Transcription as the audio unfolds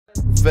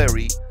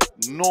very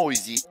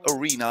noisy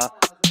arena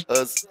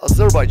as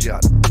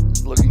Azerbaijan.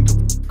 Looking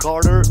to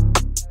Carter.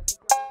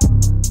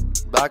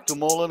 Back to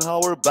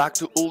Mollenhauer, back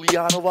to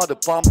Ulyanova. The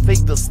pump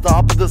fake, the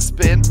stop, the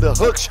spin, the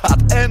hook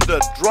shot, and the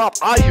drop.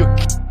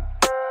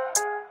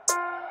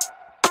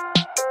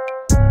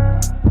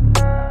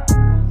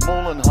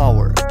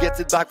 Mollenhauer gets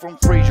it back from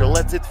Frazier,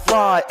 lets it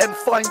fly, and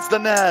finds the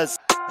net.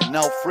 And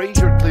now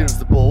Frazier clears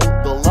the ball.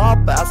 The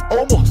lob pass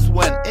almost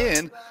went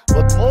in,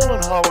 but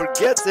Mollenhauer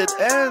gets it,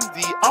 and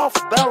the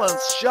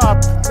off-balance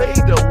shot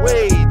fade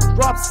away,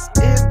 drops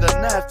in the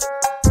net.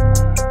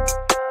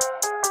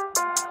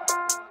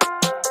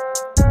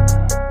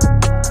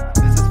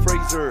 This is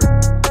Frazier.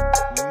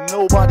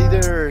 Nobody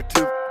there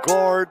to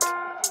guard,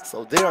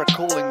 so they are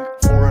calling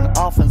for an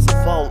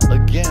offensive foul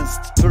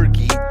against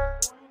Turkey.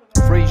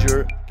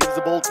 Frazier gives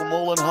the ball to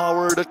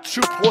Mollenhauer. The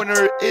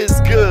two-pointer is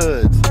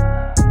good.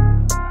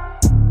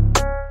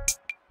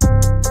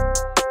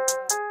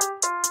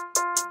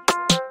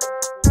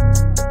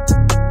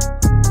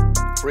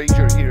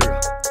 Frazier here,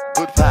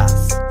 good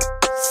pass.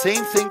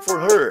 Same thing for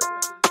her.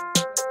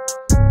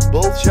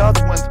 Both shots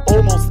went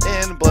almost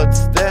in, but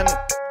then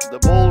the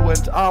ball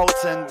went out,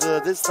 and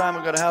this time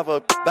we're gonna have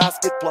a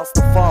basket plus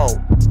the foul.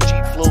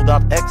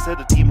 Cheatflow.exe,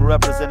 the team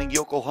representing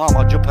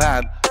Yokohama,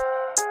 Japan.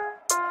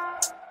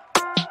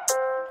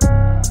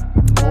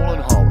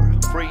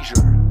 Mollenhauer,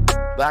 Frazier,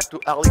 back to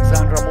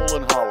Alexandra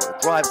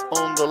Mollenhauer. Drives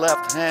on the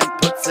left hand,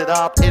 puts it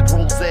up, it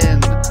rolls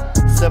in.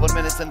 7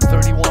 minutes and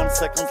 31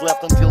 seconds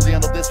left until the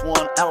end of this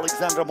one.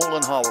 Alexandra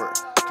Mollenhauer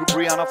to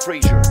Brianna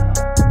Frazier.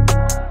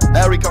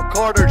 Erica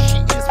Carter, she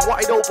is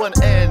wide open,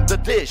 and the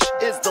dish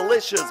is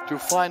delicious. To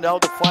find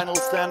out the final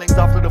standings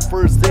after the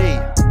first day.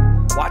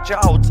 Watch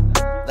out,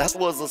 that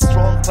was a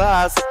strong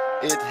pass.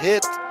 It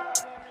hit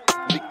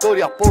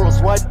Victoria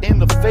Poros right in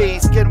the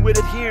face. Can win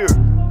it here.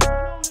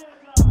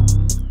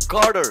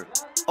 Carter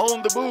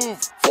on the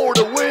move for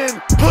the win,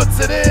 puts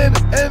it in,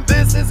 and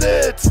this is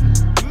it.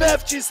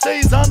 Neftchi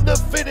stays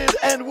undefeated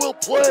and will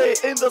play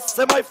in the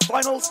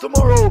semifinals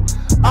tomorrow.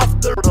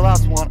 After the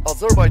last one,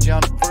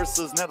 Azerbaijan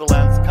versus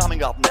Netherlands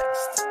coming up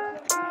next.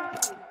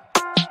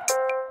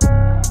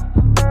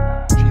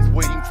 She's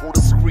waiting for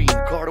the screen.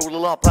 Carter with a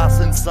lob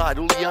pass inside.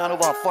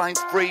 Ulyanova finds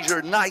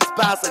Frazier. Nice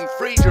pass, and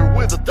Frazier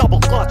with a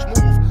double clutch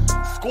move.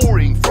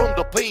 Scoring from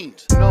the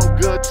paint. No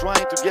good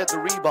trying to get the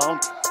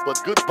rebound, but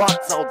good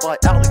box out by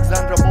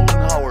Alexandra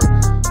Mollenhauer,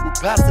 who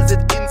passes it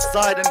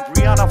inside, and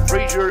Brianna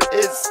Frazier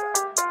is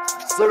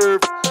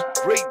served.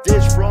 Great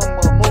dish from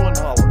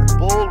Mollenhauer.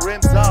 Ball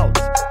rims out.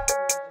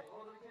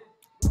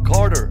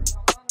 Carter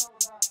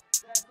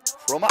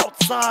from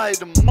outside.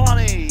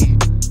 Money.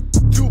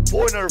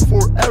 Two-pointer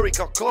for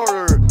Erica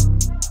Carter.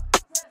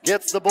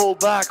 Gets the ball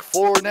back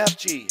for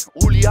Neftchi.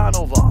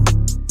 Ulyanova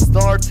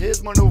starts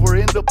his maneuver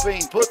in the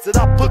paint. Puts it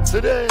up, puts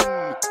it in.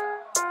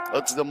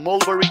 That's the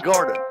Mulberry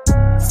Garden.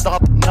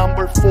 Stop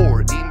number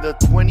 4 in the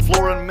 20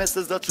 floor and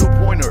misses the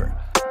two-pointer.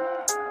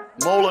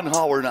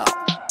 Mollenhauer now.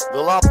 The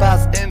lob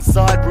pass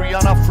inside.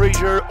 Brianna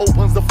Frazier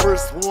opens the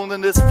first wound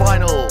in this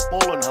final.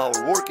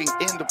 Mollenhauer working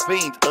in the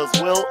paint as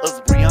well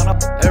as Brianna.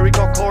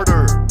 Erica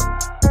Carter.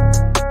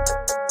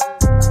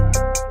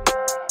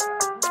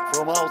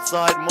 From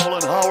outside,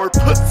 Mollenhauer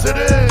puts it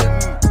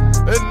in.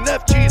 And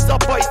Neftchi is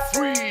up by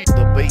 3.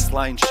 The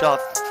baseline shot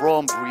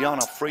from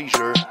Brianna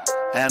Frazier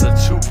and a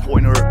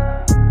two-pointer.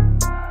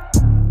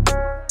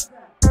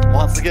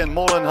 Once again,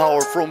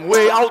 Mollenhauer from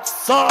way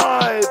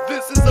outside.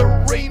 This is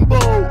a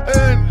rainbow,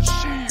 and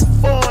she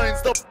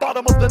finds the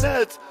bottom of the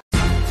net.